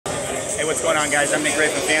Hey, what's going on, guys? I'm Nick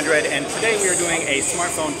Gray from Phandroid, and today we are doing a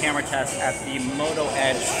smartphone camera test at the Motorola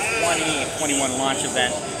Edge 2021 launch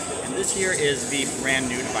event. And this here is the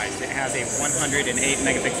brand new device. It has a 108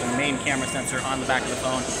 megapixel main camera sensor on the back of the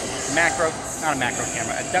phone, not a macro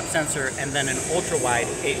camera, a depth sensor, and then an ultra-wide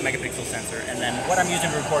 8 megapixel sensor. And then what I'm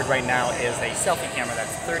using to record right now is a selfie camera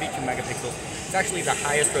that's 32 megapixels. It's actually the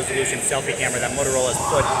highest resolution selfie camera that Motorola has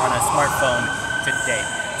put on a smartphone to date.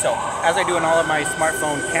 So, as I do in all of my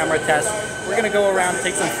smartphone camera tests, we're going to go around,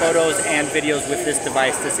 take some photos and videos with this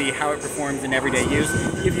device to see how it performs in everyday use,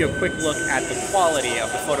 give you a quick look at the quality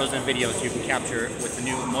of the photos and videos you can capture with the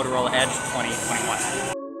new Motorola Edge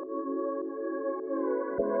 2021.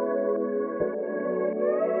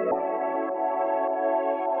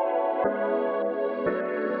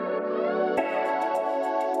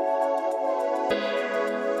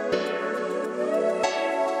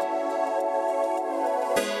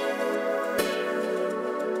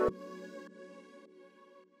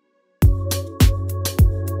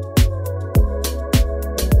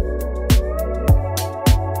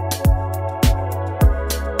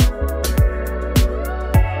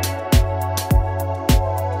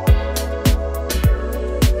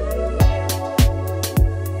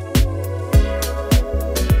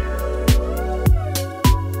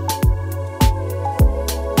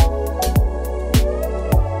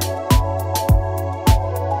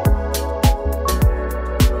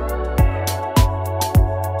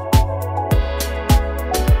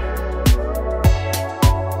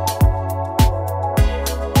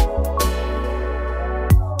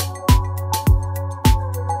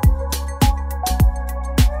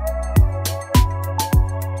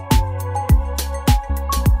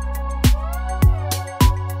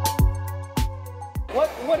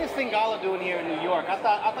 What is Singala doing here in New York? I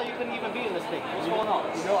thought you couldn't even be in this thing. What's going on?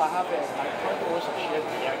 You know, I can't always share the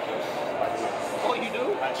reactions. Oh, you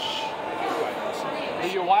do? Do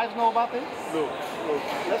your wives know about this? Look,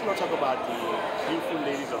 let's not talk about the beautiful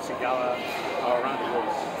ladies of Singala around the world.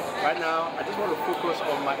 Right now, I just want to focus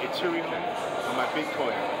on my Ethereum and my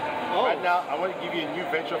Bitcoin. Oh. Right now, I want to give you a new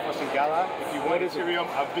venture for Singala. If you want Ethereum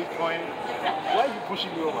and Bitcoin, why are you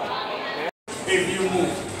pushing me over? If you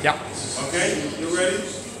move. Yeah. Okay, you ready?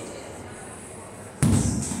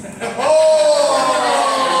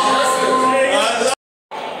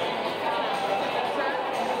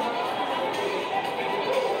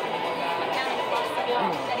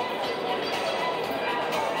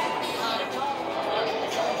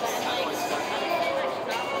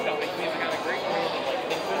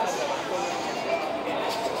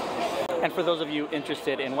 And for those of you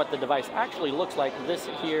interested in what the device actually looks like, this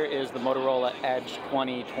here is the Motorola Edge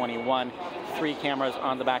 2021. 3 cameras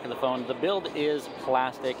on the back of the phone. The build is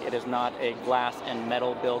plastic. It is not a glass and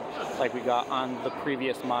metal build like we got on the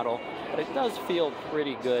previous model, but it does feel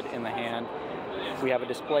pretty good in the hand. We have a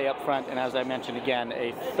display up front, and as I mentioned again,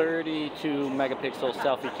 a 32 megapixel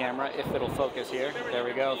selfie camera, if it'll focus here. There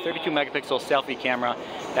we go. 32 megapixel selfie camera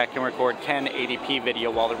that can record 1080p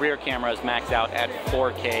video, while the rear camera is maxed out at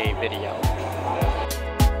 4K video.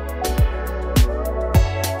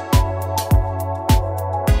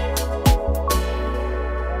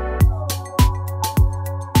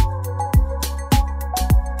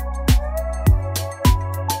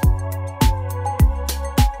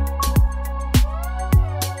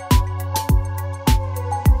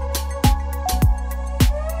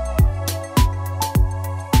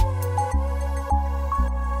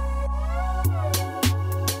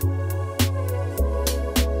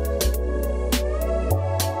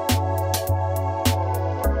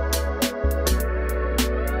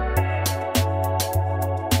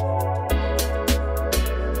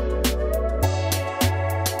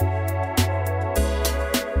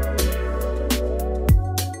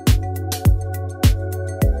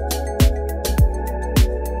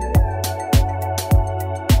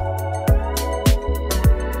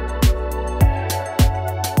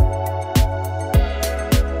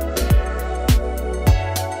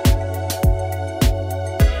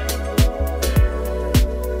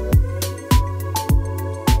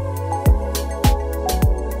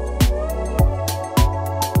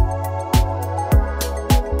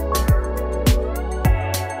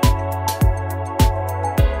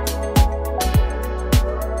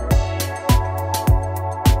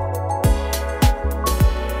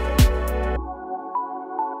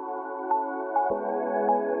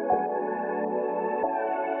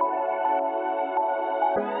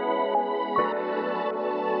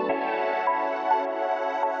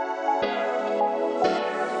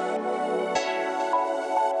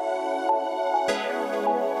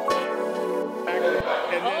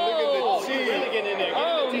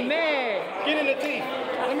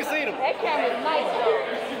 That camera's nice though.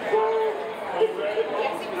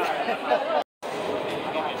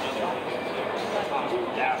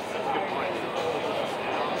 Yeah, that's a good point.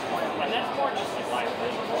 And that's more just like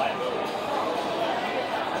liability.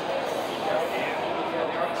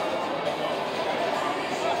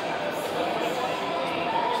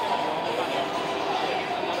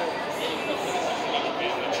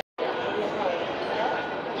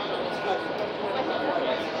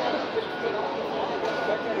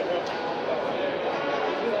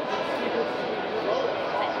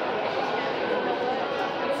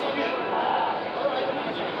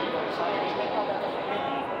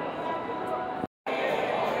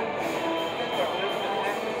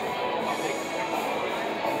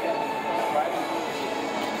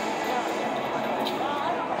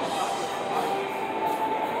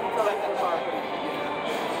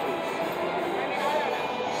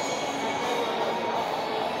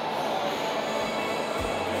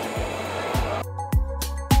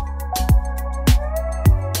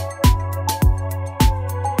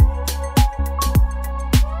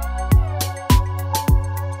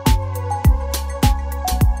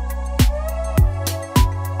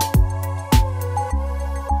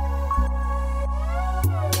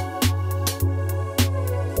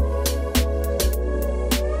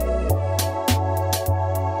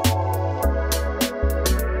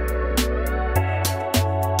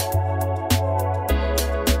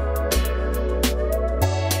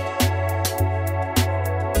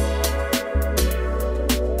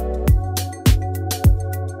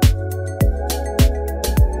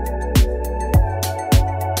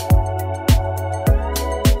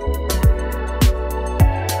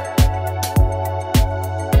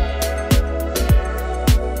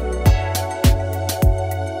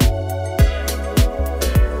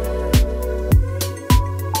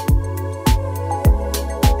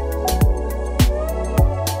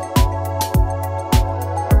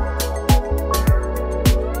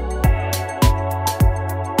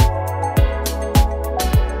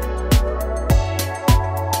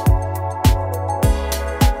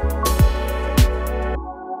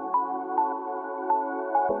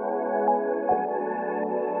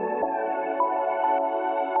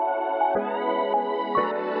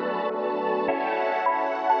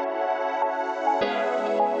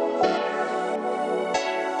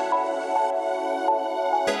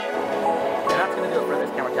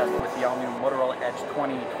 With the all-new Motorola Edge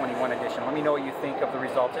 2021 edition. Let me know what you think of the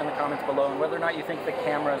results in the comments below and whether or not you think the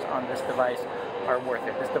cameras on this device are worth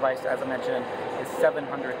it. This device, as I mentioned, is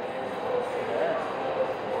 $700.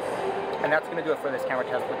 And that's going to do it for this camera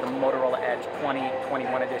test with the Motorola Edge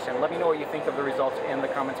 2021 edition. Let me know what you think of the results in the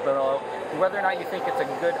comments below and whether or not you think it's a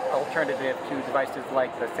good alternative to devices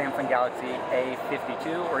like the Samsung Galaxy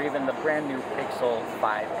A52 or even the brand new Pixel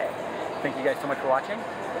 5a. Thank you guys so much for watching.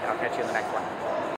 I'll catch you in the next one.